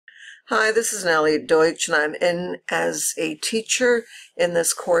Hi, this is Nellie Deutsch, and I'm in as a teacher in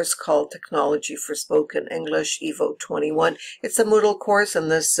this course called Technology for Spoken English Evo 21. It's a Moodle course,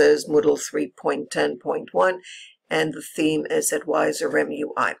 and this is Moodle 3.10.1, and the theme is Advisor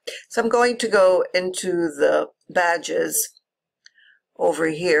MUI. So I'm going to go into the badges over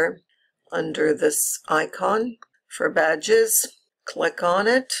here under this icon for badges. Click on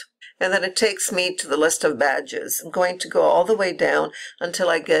it. And then it takes me to the list of badges. I'm going to go all the way down until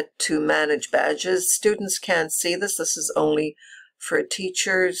I get to Manage Badges. Students can't see this. This is only for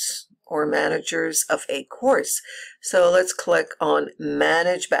teachers or managers of a course. So let's click on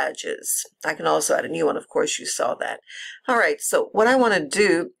Manage Badges. I can also add a new one, of course, you saw that. All right, so what I want to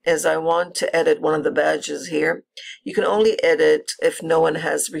do is I want to edit one of the badges here. You can only edit if no one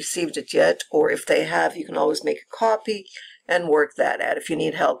has received it yet, or if they have, you can always make a copy and work that out. If you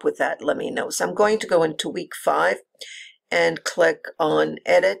need help with that, let me know. So I'm going to go into week 5 and click on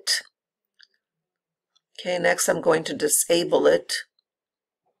Edit. Okay, next I'm going to disable it.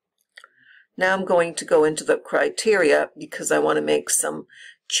 Now I'm going to go into the criteria because I want to make some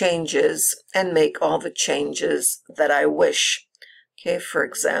changes and make all the changes that I wish. Okay, for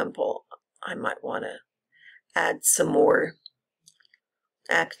example, I might want to add some more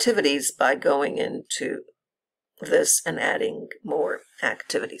activities by going into this and adding more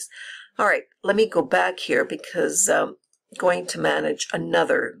activities. All right, let me go back here because I'm going to manage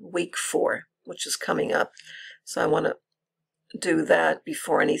another week 4, which is coming up. So I want to do that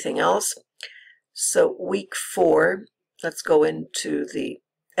before anything else. So week 4, let's go into the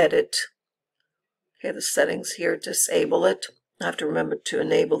edit. Okay, the settings here, disable it. I have to remember to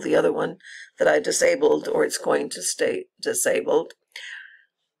enable the other one that I disabled, or it's going to stay disabled.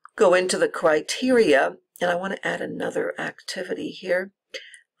 Go into the criteria. And I want to add another activity here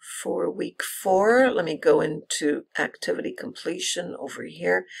for week 4. Let me go into activity completion over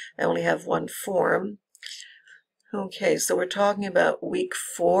here. I only have one form. Okay, so we're talking about week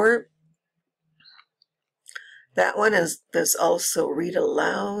 4. That one is, there's also read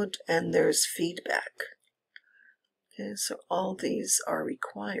aloud and there's feedback. Okay, so all these are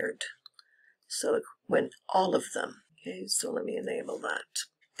required. So when all of them. Okay, so let me enable that.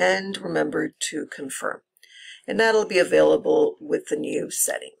 And remember to confirm. And that'll be available with the new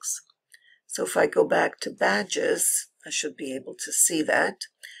settings. So if I go back to badges, I should be able to see that.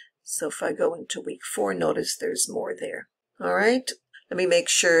 So if I go into week 4, notice there's more there. All right, let me make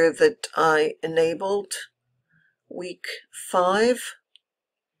sure that I enabled week 5.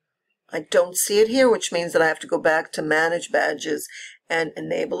 I don't see it here, which means that I have to go back to Manage Badges and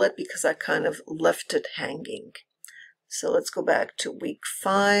enable it because I kind of left it hanging. So let's go back to week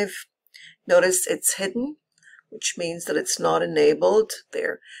 5. Notice it's hidden, which means that it's not enabled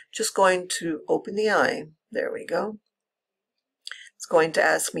there. Just going to open the eye. There we go. It's going to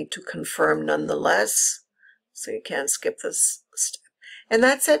ask me to confirm nonetheless, so you can't skip this step. And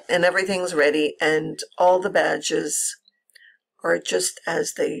that's it, and everything's ready, and all the badges are just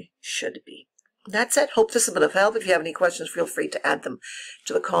as they should be. That's it. Hope this has been of help. If you have any questions, feel free to add them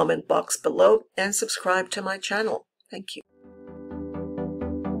to the comment box below and subscribe to my channel. Thank you.